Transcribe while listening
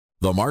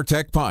The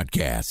MarTech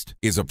Podcast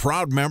is a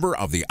proud member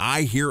of the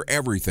I Hear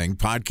Everything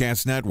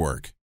Podcast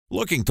Network.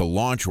 Looking to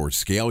launch or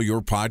scale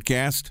your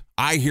podcast?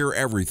 I Hear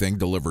Everything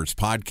delivers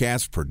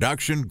podcast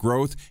production,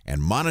 growth,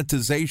 and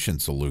monetization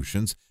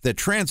solutions that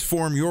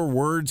transform your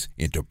words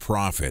into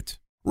profit.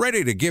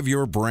 Ready to give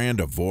your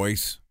brand a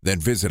voice? Then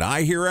visit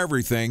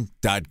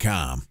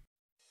iheareverything.com.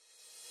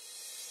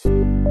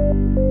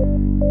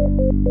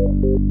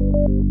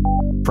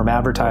 From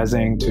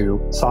advertising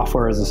to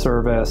software as a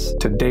service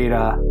to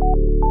data.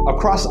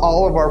 Across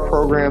all of our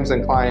programs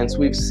and clients,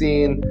 we've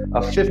seen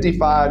a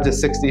 55 to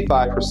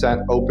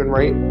 65% open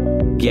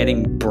rate.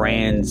 Getting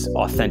brands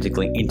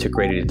authentically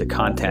integrated into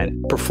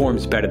content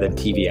performs better than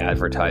TV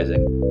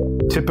advertising.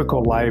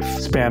 Typical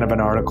lifespan of an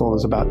article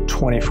is about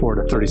 24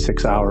 to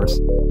 36 hours.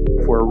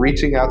 If we're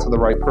reaching out to the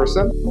right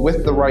person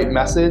with the right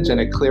message and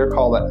a clear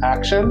call to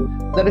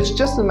action, then it's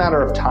just a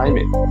matter of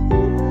timing.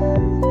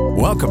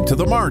 Welcome to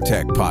the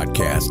MarTech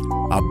Podcast,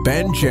 a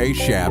Ben J.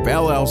 Schaap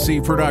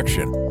LLC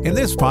production. In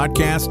this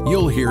podcast,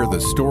 you'll hear the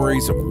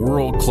stories of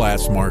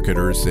world-class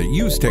marketers that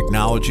use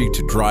technology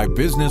to drive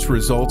business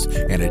results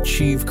and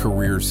achieve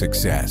career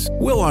success.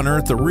 We'll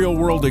unearth the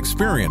real-world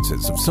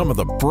experiences of some of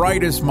the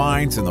brightest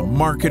minds in the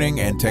marketing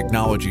and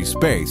technology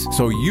space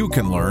so you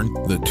can learn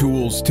the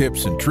tools,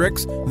 tips, and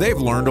tricks they've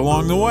learned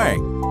along the way.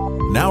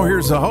 Now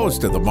here's the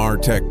host of the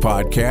MarTech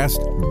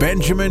Podcast,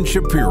 Benjamin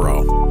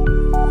Shapiro.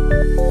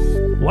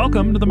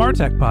 Welcome to the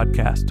MarTech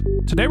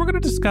Podcast. Today we're going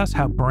to discuss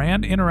how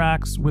brand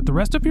interacts with the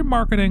rest of your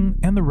marketing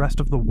and the rest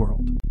of the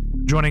world.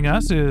 Joining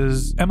us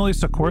is Emily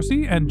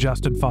Soccorsi and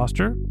Justin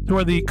Foster, who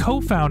are the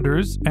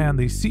co-founders and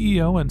the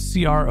CEO and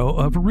CRO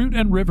of Root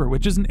and River,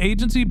 which is an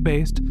agency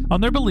based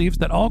on their beliefs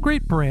that all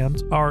great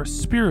brands are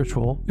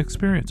spiritual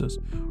experiences.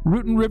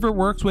 Root and River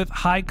works with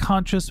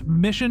high-conscious,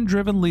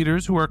 mission-driven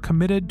leaders who are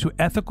committed to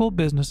ethical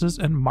businesses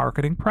and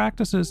marketing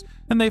practices,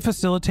 and they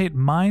facilitate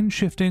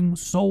mind-shifting,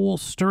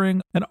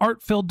 soul-stirring, and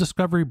art-filled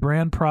discovery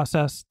brand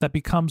process that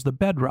becomes the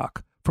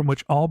bedrock from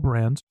which all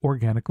brands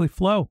organically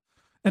flow.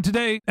 And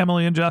today,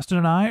 Emily and Justin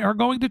and I are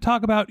going to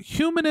talk about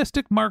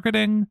humanistic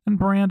marketing and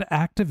brand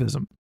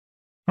activism.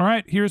 All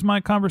right, here's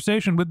my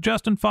conversation with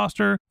Justin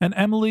Foster and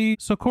Emily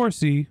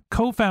Soccorsi,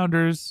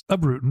 co-founders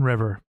of Root and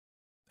River.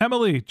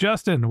 Emily,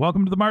 Justin,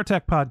 welcome to the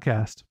MarTech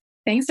Podcast.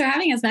 Thanks for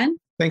having us, Ben.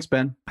 Thanks,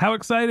 Ben. How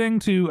exciting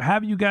to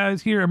have you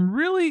guys here. I'm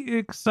really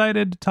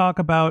excited to talk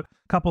about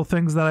a couple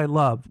things that I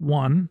love.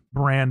 One,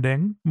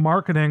 branding,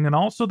 marketing, and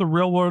also the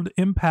real-world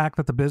impact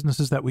that the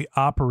businesses that we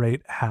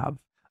operate have.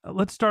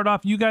 Let's start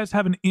off. You guys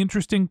have an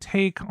interesting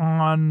take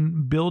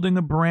on building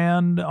a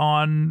brand,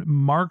 on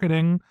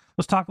marketing.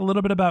 Let's talk a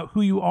little bit about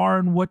who you are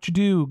and what you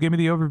do. Give me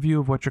the overview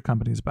of what your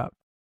company is about.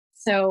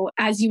 So,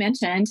 as you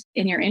mentioned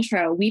in your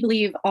intro, we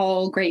believe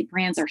all great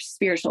brands are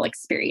spiritual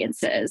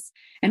experiences.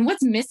 And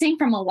what's missing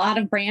from a lot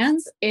of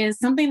brands is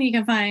something that you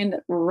can find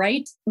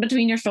right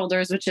between your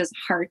shoulders, which is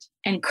heart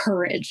and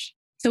courage.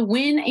 So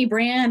when a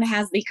brand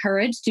has the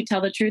courage to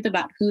tell the truth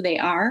about who they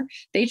are,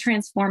 they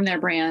transform their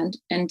brand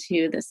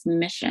into this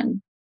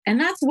mission. And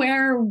that's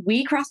where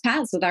we cross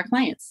paths with our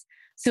clients.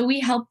 So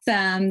we help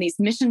them, these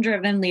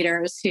mission-driven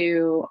leaders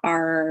who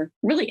are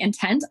really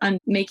intent on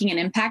making an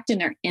impact in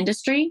their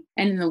industry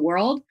and in the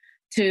world,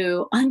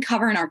 to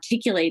uncover and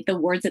articulate the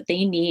words that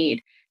they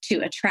need to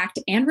attract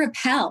and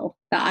repel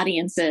the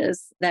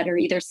audiences that are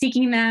either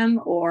seeking them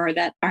or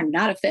that are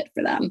not a fit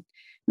for them.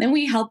 Then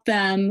we help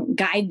them,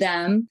 guide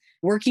them,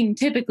 working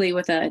typically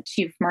with a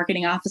chief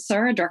marketing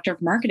officer, a director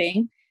of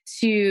marketing,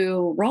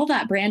 to roll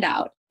that brand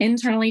out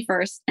internally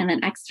first and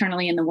then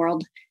externally in the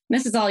world. And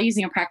this is all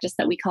using a practice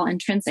that we call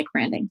intrinsic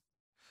branding.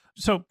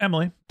 So,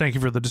 Emily, thank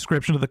you for the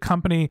description of the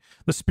company.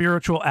 The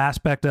spiritual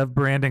aspect of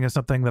branding is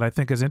something that I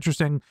think is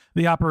interesting.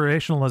 The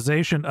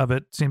operationalization of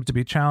it seems to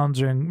be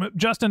challenging.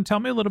 Justin, tell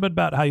me a little bit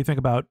about how you think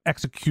about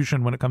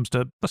execution when it comes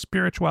to the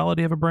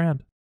spirituality of a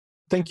brand.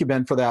 Thank you,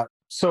 Ben, for that.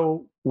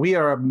 So we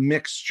are a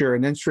mixture,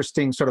 an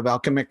interesting sort of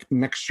alchemic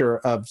mixture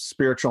of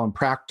spiritual and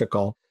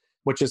practical,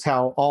 which is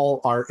how all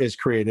art is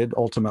created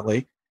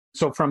ultimately.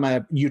 So from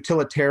a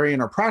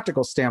utilitarian or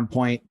practical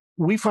standpoint,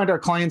 we find our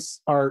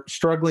clients are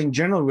struggling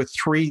generally with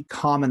three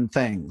common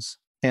things.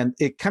 And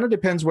it kind of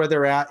depends where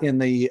they're at in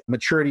the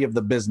maturity of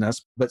the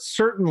business. But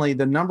certainly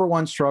the number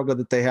one struggle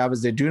that they have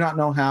is they do not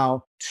know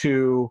how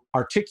to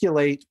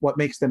articulate what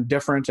makes them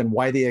different and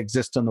why they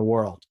exist in the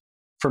world.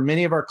 For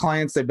many of our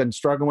clients, they've been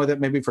struggling with it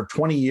maybe for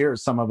 20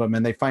 years, some of them,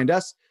 and they find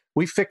us,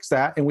 we fix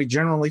that, and we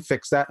generally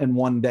fix that in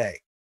one day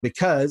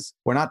because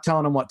we're not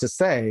telling them what to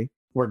say,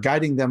 we're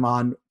guiding them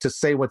on to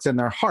say what's in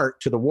their heart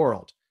to the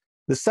world.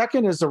 The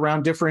second is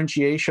around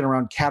differentiation,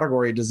 around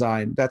category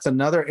design. That's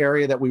another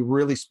area that we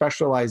really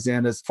specialize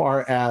in as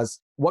far as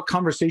what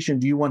conversation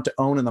do you want to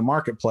own in the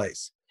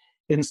marketplace?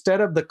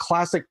 Instead of the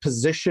classic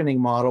positioning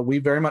model, we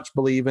very much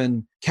believe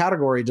in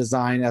category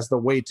design as the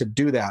way to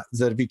do that. Is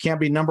that if you can't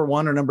be number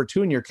one or number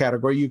two in your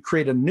category, you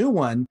create a new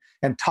one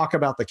and talk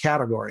about the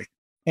category.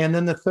 And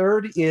then the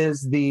third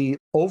is the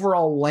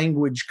overall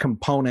language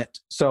component.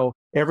 So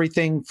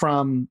everything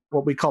from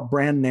what we call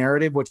brand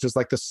narrative, which is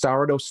like the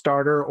sourdough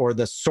starter or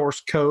the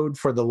source code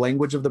for the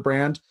language of the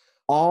brand,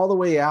 all the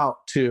way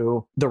out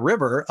to the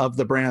river of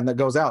the brand that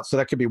goes out. So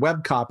that could be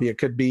web copy. It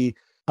could be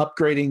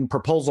upgrading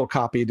proposal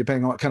copy,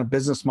 depending on what kind of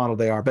business model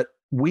they are. But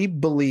we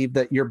believe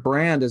that your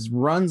brand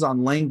runs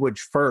on language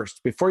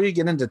first. Before you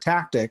get into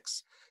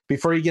tactics,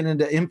 before you get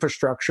into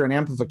infrastructure and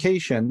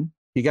amplification,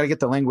 you got to get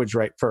the language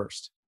right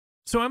first.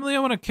 So, Emily, I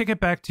want to kick it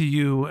back to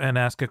you and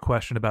ask a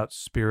question about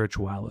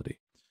spirituality.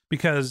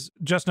 Because,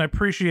 Justin, I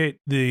appreciate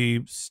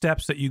the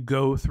steps that you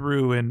go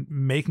through in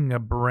making a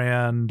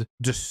brand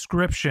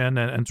description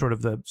and sort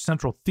of the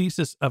central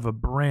thesis of a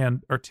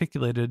brand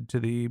articulated to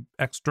the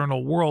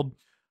external world.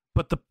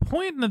 But the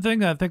point and the thing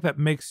that I think that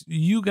makes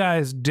you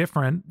guys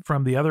different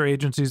from the other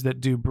agencies that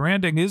do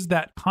branding is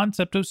that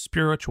concept of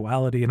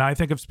spirituality. And I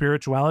think of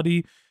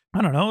spirituality,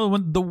 I don't know,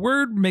 when the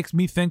word makes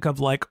me think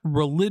of like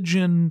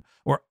religion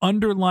or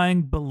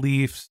underlying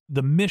beliefs,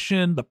 the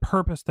mission, the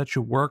purpose that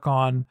you work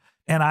on.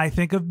 And I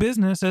think of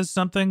business as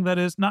something that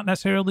is not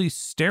necessarily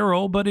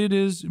sterile, but it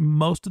is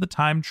most of the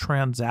time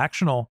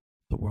transactional.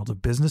 The world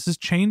of business is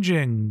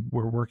changing.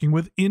 We're working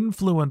with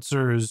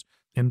influencer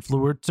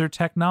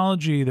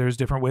technology. There's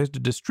different ways to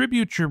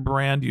distribute your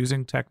brand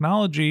using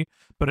technology,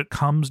 but it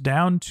comes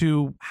down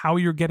to how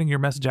you're getting your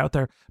message out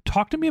there.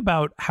 Talk to me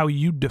about how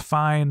you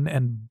define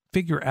and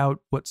figure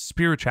out what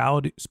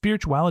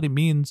spirituality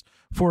means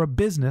for a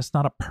business,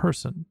 not a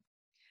person.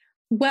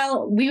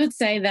 Well, we would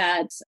say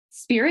that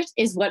spirit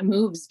is what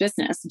moves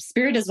business.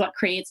 Spirit is what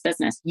creates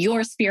business.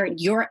 Your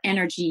spirit, your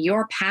energy,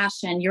 your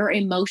passion, your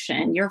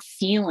emotion, your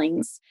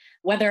feelings,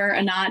 whether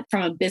or not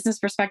from a business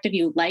perspective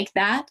you like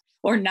that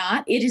or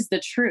not, it is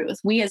the truth.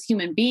 We as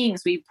human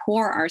beings, we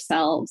pour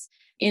ourselves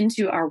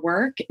into our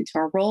work, into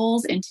our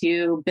roles,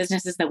 into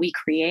businesses that we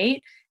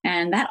create.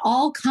 And that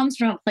all comes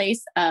from a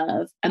place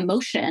of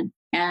emotion.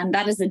 And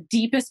that is the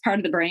deepest part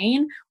of the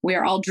brain. We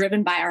are all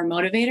driven by our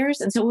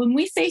motivators. And so when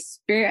we say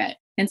spirit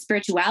and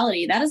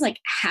spirituality, that is like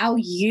how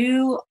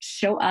you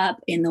show up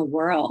in the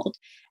world.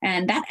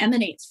 And that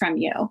emanates from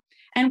you.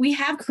 And we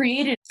have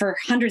created for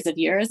hundreds of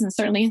years, and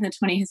certainly in the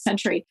 20th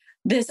century,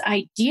 this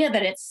idea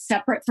that it's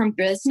separate from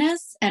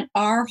business. And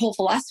our whole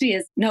philosophy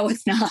is, no,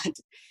 it's not.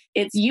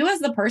 It's you as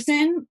the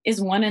person is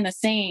one and the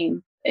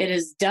same. It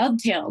is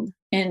dovetailed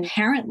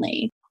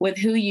inherently with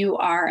who you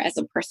are as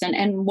a person.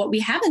 And what we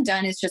haven't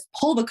done is just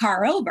pull the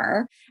car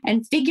over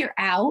and figure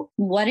out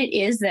what it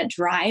is that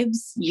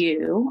drives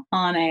you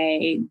on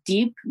a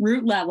deep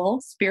root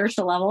level,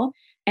 spiritual level,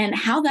 and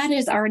how that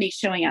is already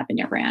showing up in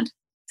your brand.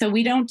 So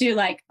we don't do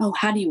like, oh,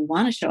 how do you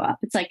want to show up?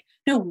 It's like,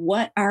 no,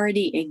 what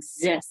already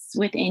exists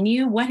within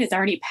you? What has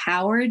already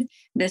powered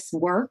this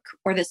work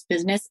or this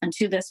business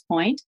unto this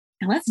point?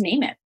 And let's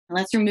name it. And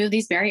let's remove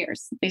these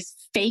barriers, these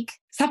fake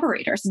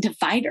separators,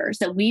 dividers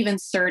that we've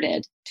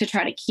inserted to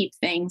try to keep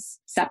things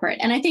separate.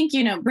 And I think,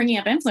 bringing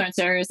up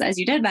influencers, as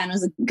you did, Ben,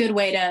 was a good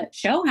way to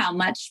show how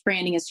much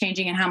branding is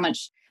changing and how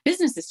much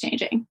business is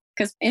changing.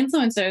 Because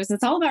influencers,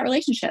 it's all about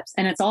relationships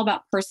and it's all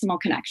about personal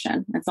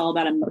connection. It's all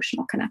about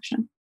emotional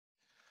connection.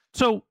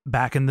 So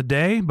back in the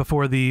day,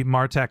 before the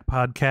Martech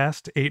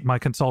podcast ate my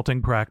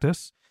consulting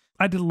practice,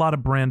 I did a lot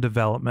of brand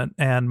development.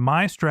 And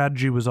my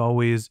strategy was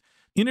always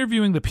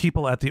interviewing the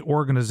people at the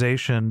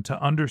organization to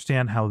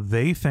understand how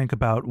they think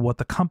about what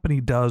the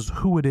company does,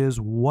 who it is,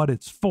 what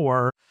it's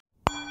for.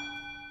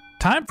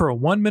 Time for a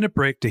 1-minute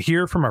break to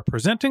hear from our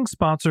presenting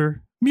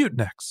sponsor,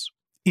 Mutinex.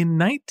 In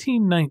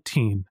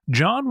 1919,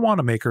 John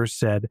Wanamaker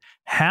said,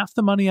 "Half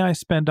the money I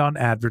spend on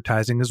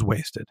advertising is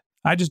wasted.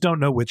 I just don't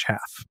know which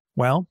half."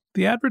 Well,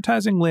 the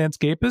advertising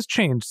landscape has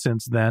changed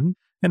since then,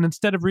 and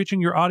instead of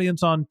reaching your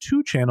audience on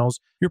 2 channels,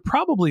 you're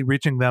probably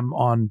reaching them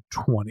on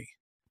 20.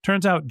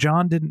 Turns out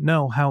John didn't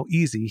know how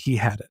easy he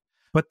had it.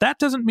 But that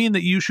doesn't mean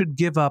that you should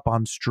give up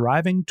on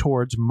striving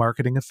towards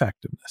marketing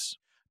effectiveness.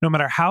 No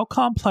matter how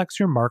complex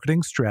your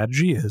marketing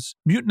strategy is,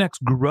 Mutinex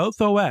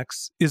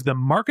GrowthOS is the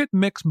market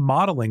mix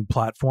modeling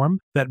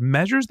platform that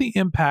measures the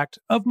impact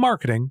of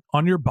marketing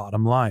on your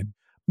bottom line.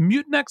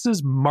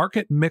 Mutinex's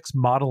market mix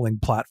modeling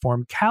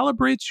platform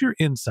calibrates your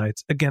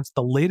insights against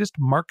the latest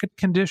market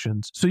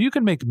conditions so you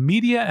can make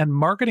media and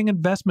marketing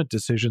investment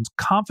decisions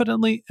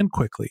confidently and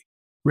quickly.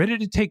 Ready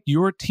to take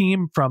your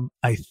team from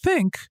I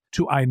think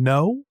to I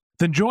know?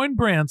 Then join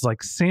brands like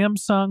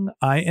Samsung,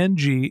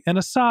 ING, and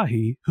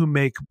Asahi who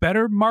make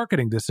better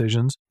marketing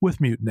decisions with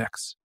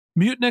Mutinex.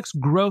 Mutinex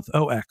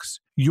GrowthOS.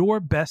 Your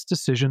best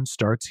decision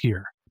starts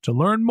here. To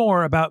learn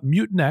more about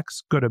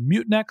Mutinex, go to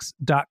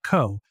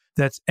mutinex.co.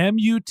 That's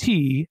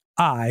MUTINEX.co.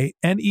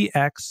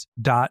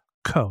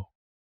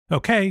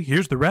 Okay,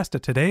 here's the rest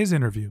of today's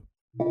interview.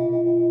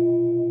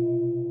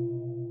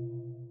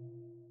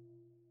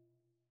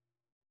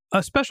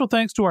 A special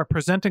thanks to our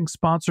presenting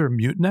sponsor,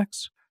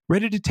 Mutinex.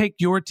 Ready to take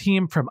your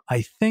team from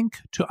I think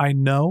to I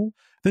know?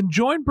 Then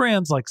join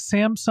brands like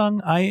Samsung,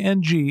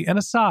 ING, and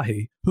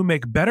Asahi who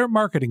make better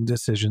marketing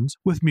decisions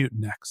with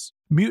Mutinex.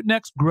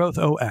 Mutinex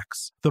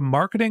GrowthOS, the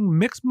marketing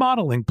mix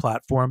modeling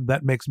platform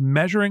that makes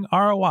measuring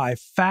ROI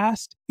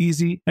fast,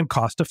 easy, and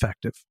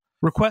cost-effective.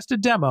 Request a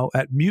demo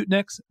at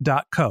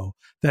mutinex.co.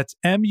 That's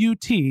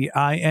MUTINEX.co.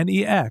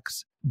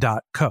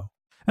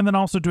 and then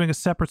also doing a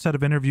separate set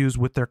of interviews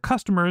with their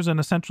customers. And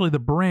essentially the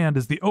brand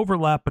is the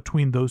overlap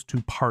between those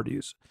two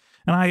parties.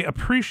 And I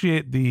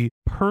appreciate the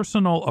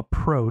personal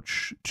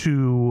approach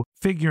to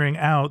figuring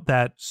out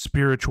that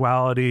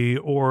spirituality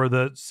or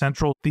the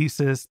central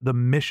thesis, the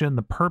mission,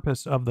 the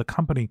purpose of the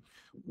company.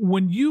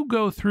 When you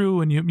go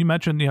through and you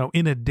mentioned,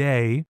 in a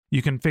day,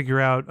 you can figure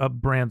out a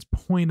brand's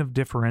point of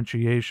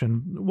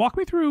differentiation. Walk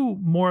me through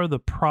more of the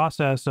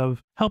process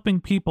of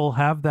helping people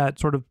have that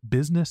sort of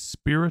business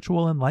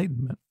spiritual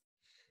enlightenment.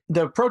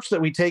 The approach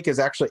that we take is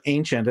actually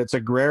ancient. It's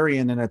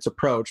agrarian in its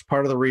approach.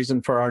 Part of the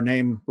reason for our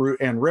name,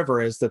 Root and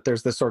River, is that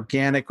there's this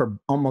organic or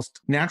almost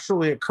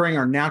naturally occurring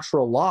or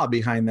natural law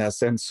behind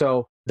this. And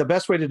so the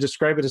best way to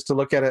describe it is to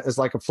look at it as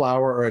like a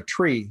flower or a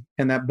tree,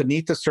 and that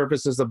beneath the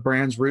surface is the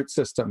brand's root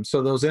system.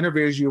 So those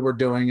interviews you were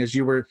doing is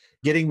you were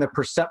getting the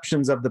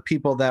perceptions of the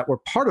people that were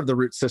part of the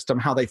root system,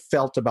 how they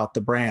felt about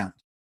the brand.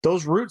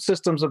 Those root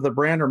systems of the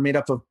brand are made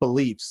up of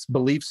beliefs.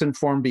 Beliefs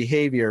inform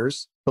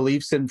behaviors.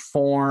 Beliefs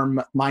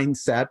inform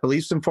mindset.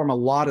 Beliefs inform a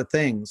lot of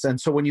things. And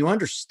so when you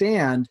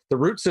understand the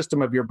root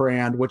system of your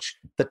brand, which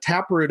the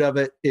taproot of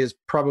it is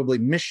probably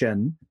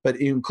mission, but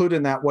you include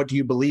in that what do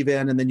you believe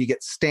in, and then you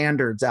get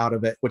standards out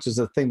of it, which is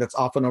a thing that's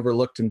often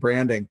overlooked in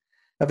branding.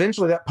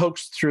 Eventually that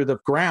pokes through the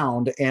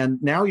ground, and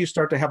now you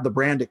start to have the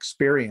brand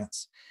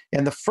experience.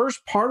 And the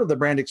first part of the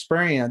brand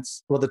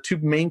experience, well, the two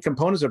main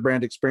components of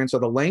brand experience are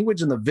the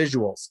language and the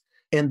visuals,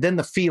 and then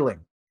the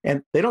feeling.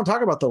 And they don't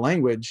talk about the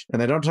language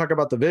and they don't talk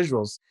about the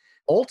visuals.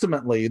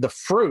 Ultimately, the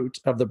fruit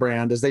of the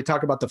brand is they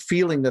talk about the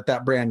feeling that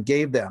that brand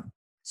gave them.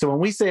 So when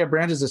we say a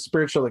brand is a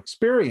spiritual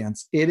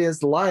experience, it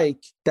is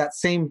like that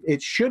same,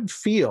 it should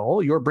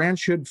feel, your brand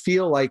should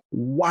feel like,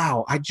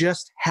 wow, I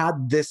just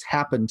had this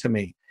happen to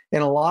me.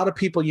 And a lot of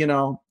people,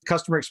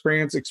 customer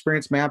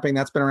experience mapping,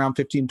 that's been around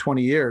 15,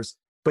 20 years,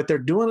 but they're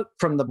doing it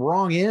from the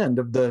wrong end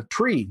of the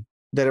tree,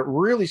 that it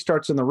really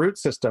starts in the root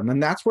system.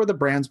 And that's where the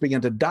brands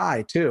begin to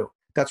die too.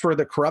 That's where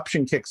the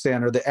corruption kicks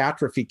in or the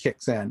atrophy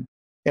kicks in.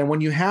 And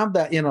when you have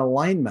that in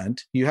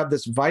alignment, you have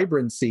this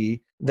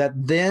vibrancy that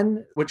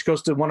then, which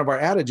goes to one of our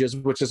adages,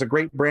 which is a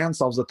great brand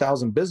solves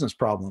 1,000 business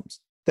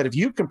problems. That if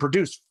you can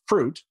produce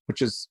fruit,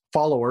 which is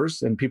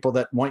followers and people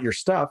that want your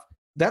stuff,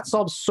 that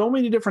solves so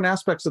many different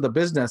aspects of the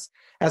business,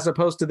 as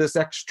opposed to this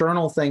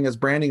external thing, as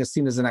branding is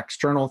seen as an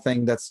external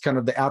thing that's kind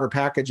of the outer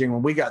packaging.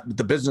 When we got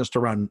the business to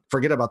run,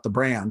 forget about the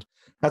brand.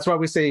 That's why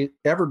we say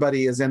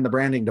everybody is in the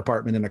branding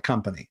department in a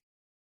company.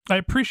 I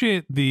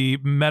appreciate the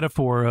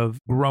metaphor of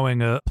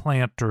growing a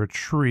plant or a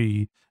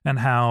tree and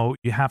how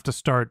you have to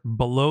start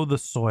below the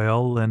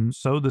soil and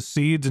sow the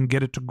seeds and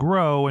get it to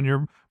grow. And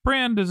your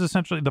brand is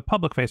essentially the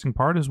public-facing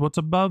part is what's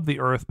above the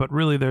earth, but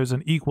really there's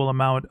an equal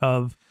amount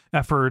of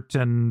effort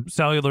and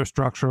cellular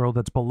structural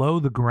that's below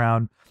the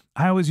ground.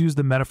 I always use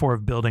the metaphor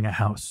of building a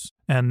house.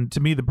 And to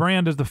me, the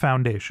brand is the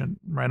foundation,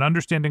 right?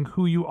 Understanding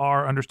who you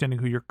are, understanding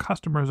who your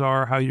customers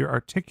are, how you're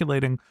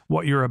articulating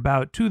what you're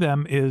about to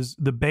them is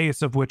the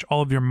base of which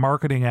all of your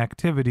marketing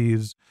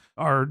activities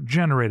are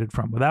generated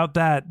from. Without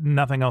that,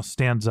 nothing else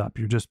stands up.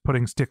 You're just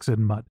putting sticks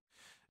in mud.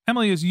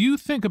 Emily, as you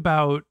think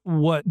about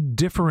what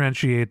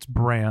differentiates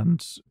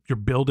brands, you're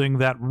building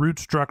that root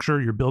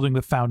structure, you're building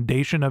the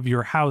foundation of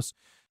your house.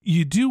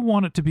 You do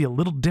want it to be a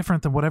little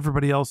different than what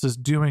everybody else is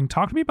doing.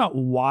 Talk to me about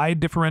why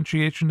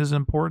differentiation is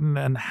important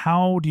and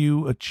how do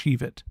you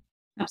achieve it?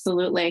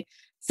 Absolutely.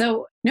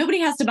 So nobody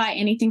has to buy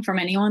anything from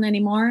anyone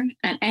anymore,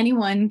 and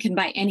anyone can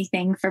buy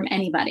anything from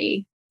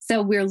anybody.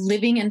 So we're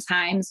living in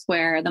times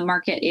where the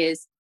market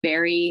is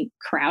very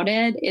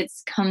crowded.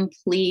 It's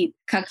complete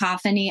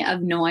cacophony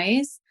of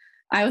noise.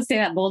 I would say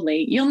that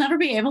boldly. You'll never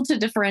be able to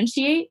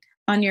differentiate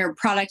on your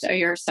product or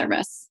your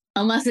service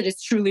unless it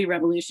is truly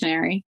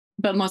revolutionary.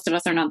 But most of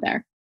us are not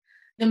there.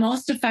 The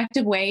most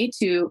effective way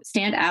to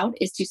stand out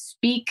is to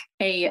speak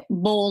a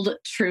bold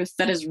truth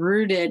that is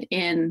rooted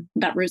in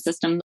that root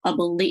system, a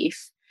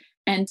belief,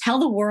 and tell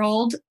the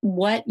world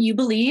what you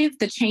believe,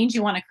 the change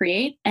you want to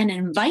create, and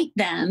invite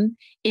them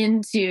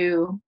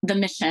into the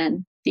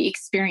mission, the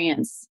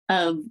experience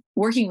of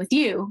working with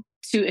you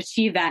to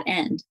achieve that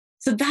end.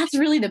 So that's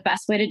really the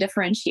best way to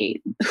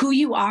differentiate. Who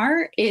you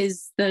are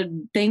is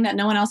the thing that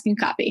no one else can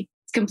copy.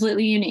 It's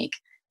completely unique.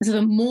 So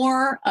the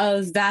more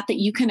of that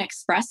you can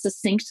express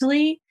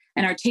succinctly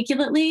and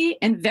articulately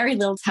in very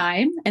little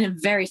time and in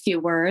very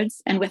few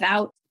words and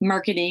without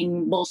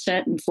marketing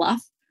bullshit and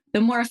fluff, the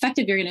more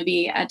effective you're going to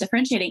be at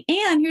differentiating.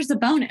 And here's the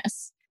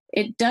bonus.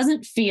 It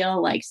doesn't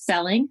feel like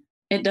selling.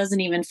 It doesn't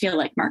even feel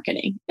like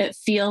marketing. It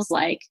feels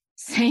like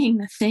saying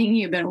the thing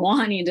you've been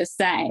wanting to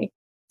say.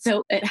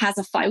 So it has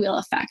a flywheel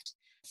effect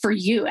for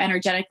you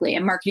energetically,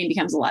 and marketing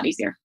becomes a lot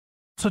easier.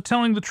 So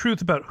telling the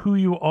truth about who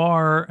you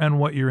are and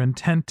what your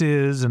intent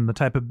is and the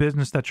type of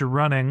business that you're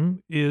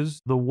running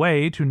is the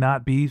way to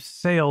not be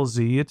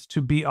salesy. It's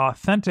to be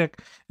authentic.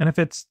 And if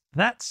it's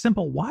that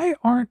simple, why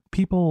aren't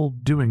people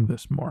doing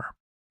this more?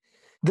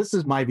 This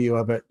is my view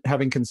of it,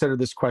 having considered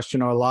this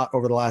question a lot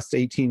over the last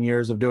 18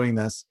 years of doing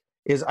this,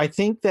 is I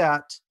think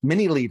that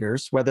many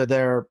leaders, whether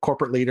they're a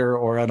corporate leader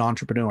or an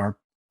entrepreneur,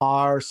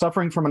 are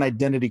suffering from an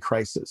identity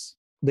crisis.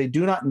 They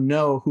do not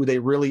know who they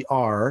really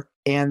are.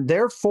 And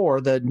therefore,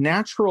 the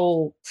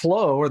natural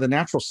flow or the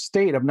natural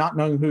state of not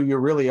knowing who you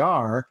really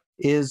are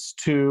is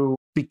to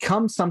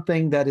become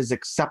something that is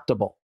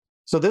acceptable.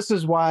 So this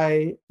is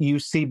why you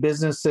see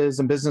businesses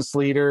and business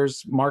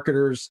leaders,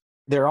 marketers,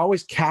 they're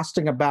always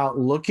casting about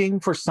looking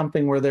for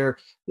something where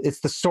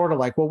it's the sort of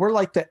like, well, we're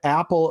like the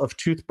Apple of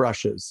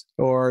toothbrushes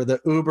or the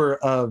Uber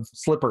of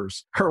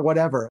slippers or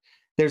whatever.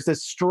 There's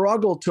this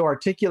struggle to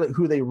articulate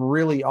who they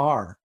really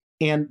are.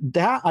 And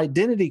that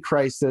identity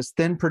crisis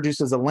then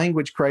produces a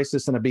language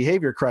crisis and a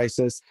behavior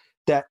crisis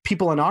that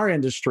people in our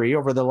industry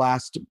over the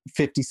last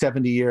 50,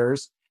 70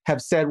 years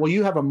have said, well,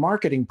 you have a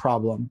marketing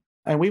problem.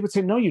 And we would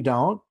say, no, you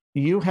don't.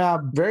 You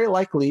have very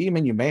likely, I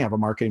mean, you may have a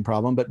marketing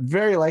problem, but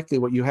very likely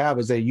what you have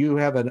is you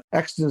have an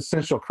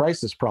existential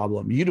crisis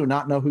problem. You do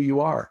not know who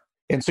you are.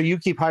 And so you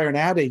keep hiring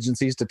ad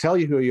agencies to tell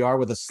you who you are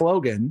with a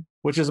slogan,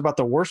 which is about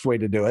the worst way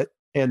to do it,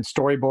 and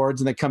storyboards,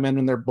 and they come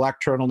in their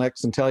black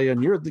turtlenecks and tell you,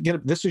 and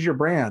this is your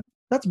brand.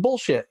 That's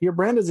bullshit. Your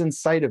brand is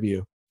inside of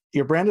you.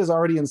 Your brand is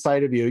already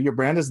inside of you. Your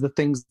brand is the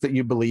things that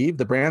you believe.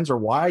 The brands are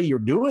why you're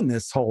doing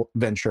this whole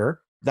venture.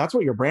 That's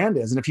what your brand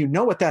is. And if you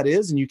know what that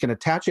is and you can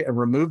attach it and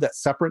remove that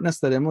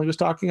separateness that Emily was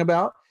talking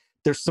about,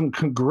 there's some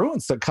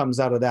congruence that comes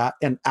out of that.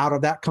 And out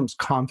of that comes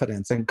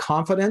confidence. And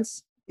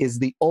confidence is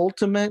the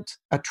ultimate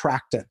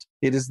attractant.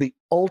 It is the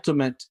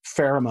ultimate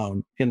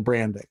pheromone in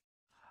branding.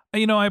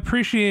 You know, I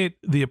appreciate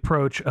the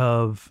approach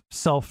of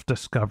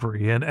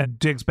self-discovery and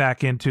digs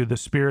back into the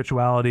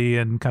spirituality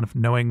and kind of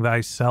knowing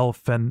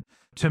thyself. And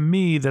to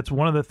me, that's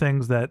one of the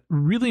things that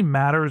really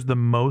matters the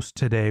most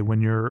today when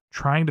you're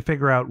trying to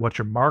figure out what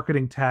your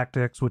marketing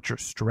tactics, what your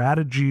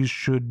strategies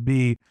should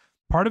be.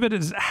 Part of it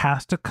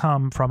has to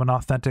come from an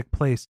authentic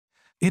place.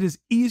 It is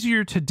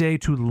easier today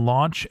to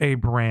launch a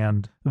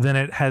brand than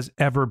it has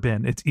ever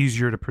been. It's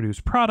easier to produce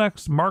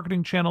products.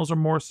 Marketing channels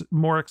are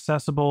more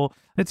accessible.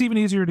 It's even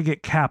easier to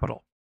get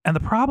capital. And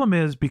the problem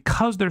is,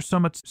 because there's so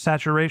much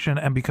saturation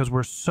and because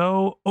we're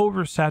so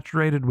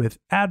oversaturated with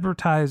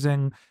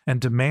advertising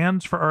and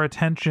demands for our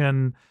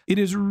attention, it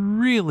is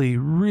really,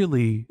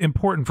 really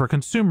important for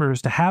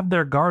consumers to have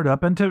their guard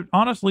up and to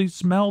honestly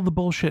smell the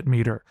bullshit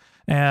meter.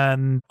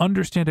 And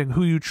understanding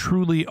who you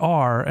truly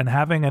are and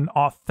having an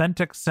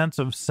authentic sense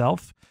of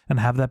self and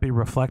have that be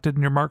reflected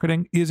in your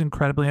marketing is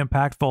incredibly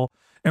impactful.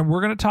 And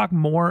we're going to talk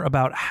more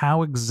about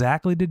how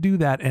exactly to do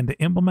that and to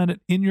implement it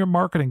in your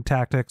marketing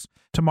tactics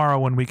tomorrow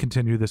when we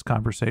continue this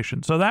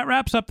conversation. So that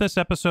wraps up this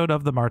episode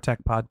of the Martech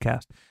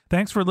Podcast.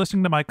 Thanks for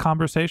listening to my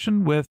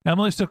conversation with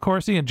Emily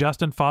Sikorsy and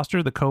Justin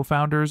Foster, the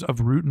co-founders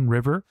of Root and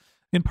River.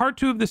 In part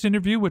 2 of this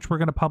interview, which we're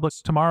going to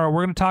publish tomorrow,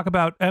 we're going to talk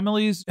about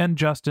Emily's and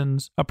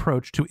Justin's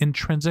approach to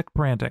intrinsic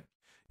branding.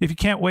 If you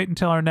can't wait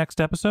until our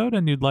next episode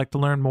and you'd like to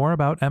learn more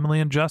about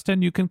Emily and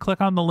Justin, you can click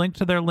on the link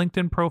to their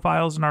LinkedIn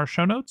profiles in our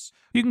show notes.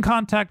 You can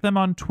contact them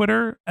on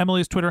Twitter.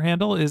 Emily's Twitter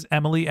handle is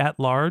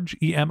EmilyAtLarge,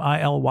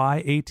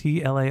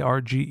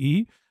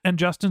 EmilyAtlarge. And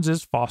Justin's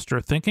is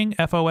Foster Thinking,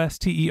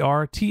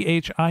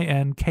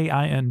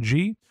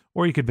 FosterThinking.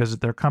 Or you could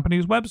visit their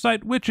company's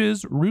website, which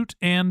is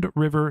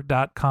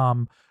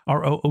rootandriver.com,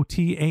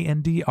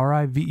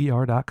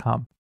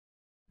 ROOTANDRIVER.com.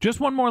 Just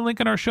one more link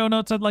in our show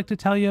notes I'd like to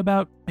tell you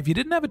about. If you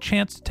didn't have a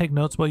chance to take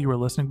notes while you were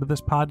listening to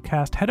this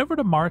podcast, head over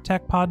to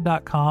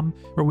martechpod.com,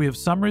 where we have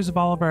summaries of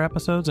all of our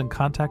episodes and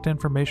contact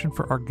information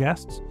for our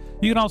guests.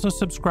 You can also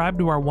subscribe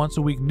to our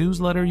once-a-week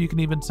newsletter. You can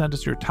even send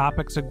us your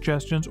topic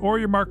suggestions or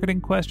your marketing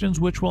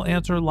questions, which we'll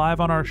answer live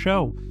on our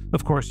show.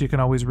 Of course, you can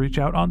always reach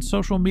out on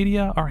social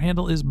media. Our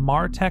handle is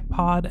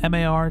MarTechPod,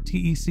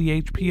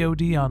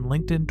 MarTechPod on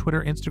LinkedIn,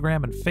 Twitter,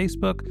 Instagram, and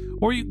Facebook.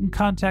 Or you can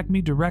contact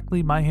me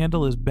directly. My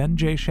handle is Ben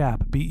J.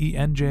 Shap,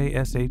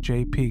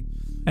 BenJShap.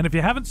 And if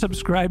you haven't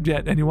subscribed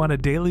yet and you want a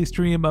daily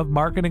stream of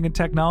marketing and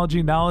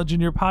technology knowledge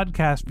in your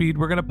podcast feed,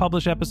 we're going to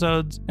publish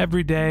episodes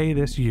every day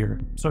this year.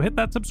 So hit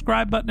that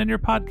subscribe button in your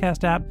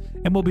podcast app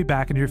and we'll be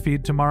back in your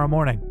feed tomorrow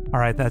morning.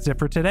 All right, that's it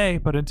for today.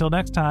 But until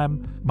next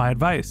time, my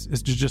advice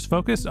is to just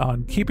focus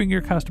on keeping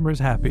your customers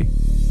happy.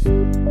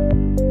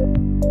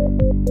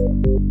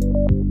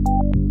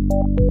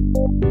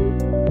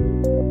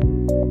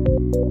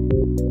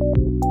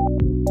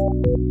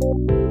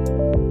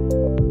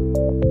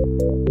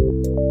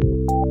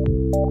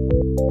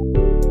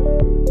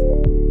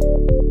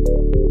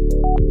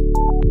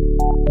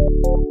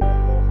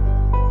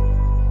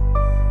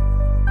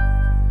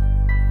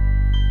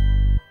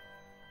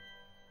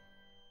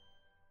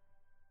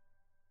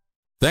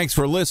 Thanks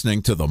for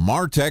listening to the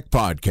Martech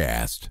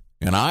Podcast,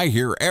 an I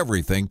Hear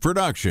Everything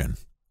production.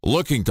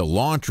 Looking to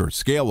launch or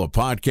scale a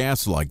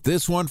podcast like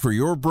this one for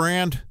your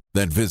brand?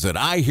 Then visit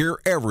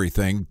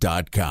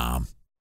iheareverything.com.